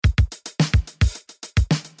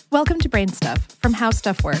Welcome to Brain Stuff from How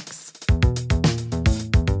Stuff Works.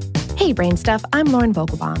 Hey, Brain Stuff, I'm Lauren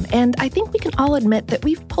Vogelbaum, and I think we can all admit that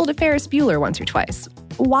we've pulled a Ferris Bueller once or twice.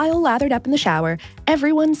 While lathered up in the shower,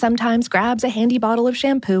 everyone sometimes grabs a handy bottle of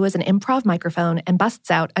shampoo as an improv microphone and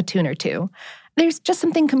busts out a tune or two. There's just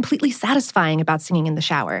something completely satisfying about singing in the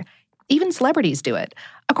shower. Even celebrities do it.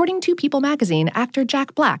 According to People magazine, actor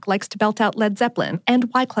Jack Black likes to belt out Led Zeppelin,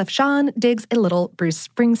 and Wyclef Jean digs a little Bruce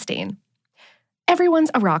Springsteen.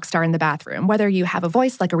 Everyone's a rock star in the bathroom, whether you have a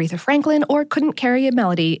voice like Aretha Franklin or couldn't carry a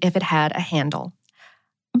melody if it had a handle.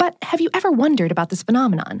 But have you ever wondered about this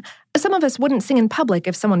phenomenon? Some of us wouldn't sing in public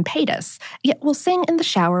if someone paid us, yet we'll sing in the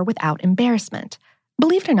shower without embarrassment.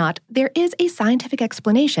 Believe it or not, there is a scientific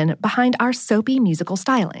explanation behind our soapy musical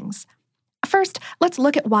stylings. First, let's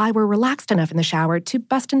look at why we're relaxed enough in the shower to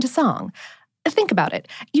bust into song. Think about it.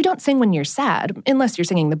 You don't sing when you're sad, unless you're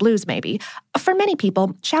singing the blues maybe. For many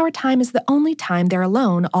people, shower time is the only time they're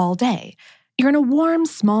alone all day. You're in a warm,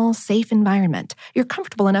 small, safe environment. You're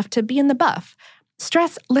comfortable enough to be in the buff.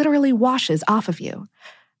 Stress literally washes off of you.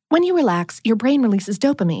 When you relax, your brain releases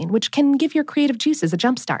dopamine, which can give your creative juices a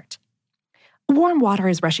jumpstart. Warm water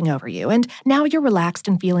is rushing over you, and now you're relaxed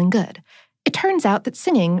and feeling good. It turns out that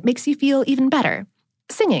singing makes you feel even better.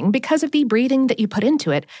 Singing, because of the breathing that you put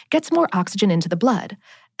into it, gets more oxygen into the blood.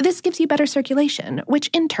 This gives you better circulation, which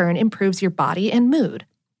in turn improves your body and mood.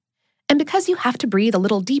 And because you have to breathe a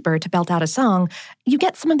little deeper to belt out a song, you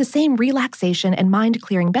get some of the same relaxation and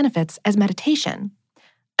mind-clearing benefits as meditation.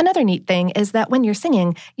 Another neat thing is that when you're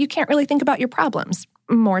singing, you can't really think about your problems.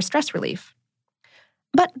 More stress relief.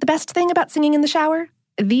 But the best thing about singing in the shower?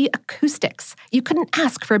 The acoustics. You couldn't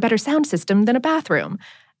ask for a better sound system than a bathroom.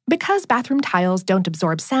 Because bathroom tiles don't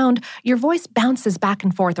absorb sound, your voice bounces back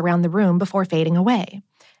and forth around the room before fading away.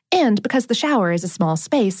 And because the shower is a small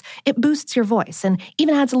space, it boosts your voice and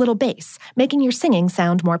even adds a little bass, making your singing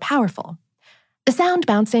sound more powerful. The sound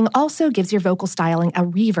bouncing also gives your vocal styling a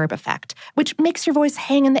reverb effect, which makes your voice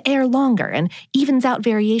hang in the air longer and evens out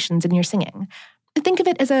variations in your singing. Think of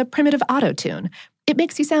it as a primitive auto-tune. It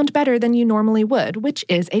makes you sound better than you normally would, which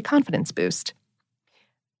is a confidence boost.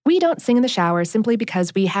 We don't sing in the shower simply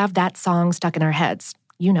because we have that song stuck in our heads.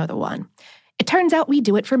 You know the one. It turns out we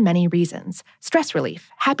do it for many reasons. Stress relief,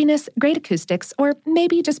 happiness, great acoustics, or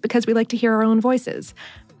maybe just because we like to hear our own voices.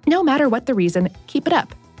 No matter what the reason, keep it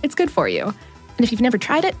up. It's good for you. And if you've never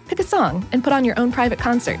tried it, pick a song and put on your own private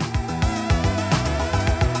concert.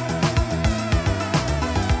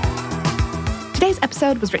 Today's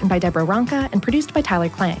episode was written by Deborah Ronka and produced by Tyler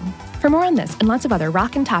Klang. For more on this and lots of other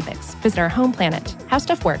rockin' topics, visit our home planet,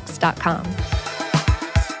 howstuffworks.com.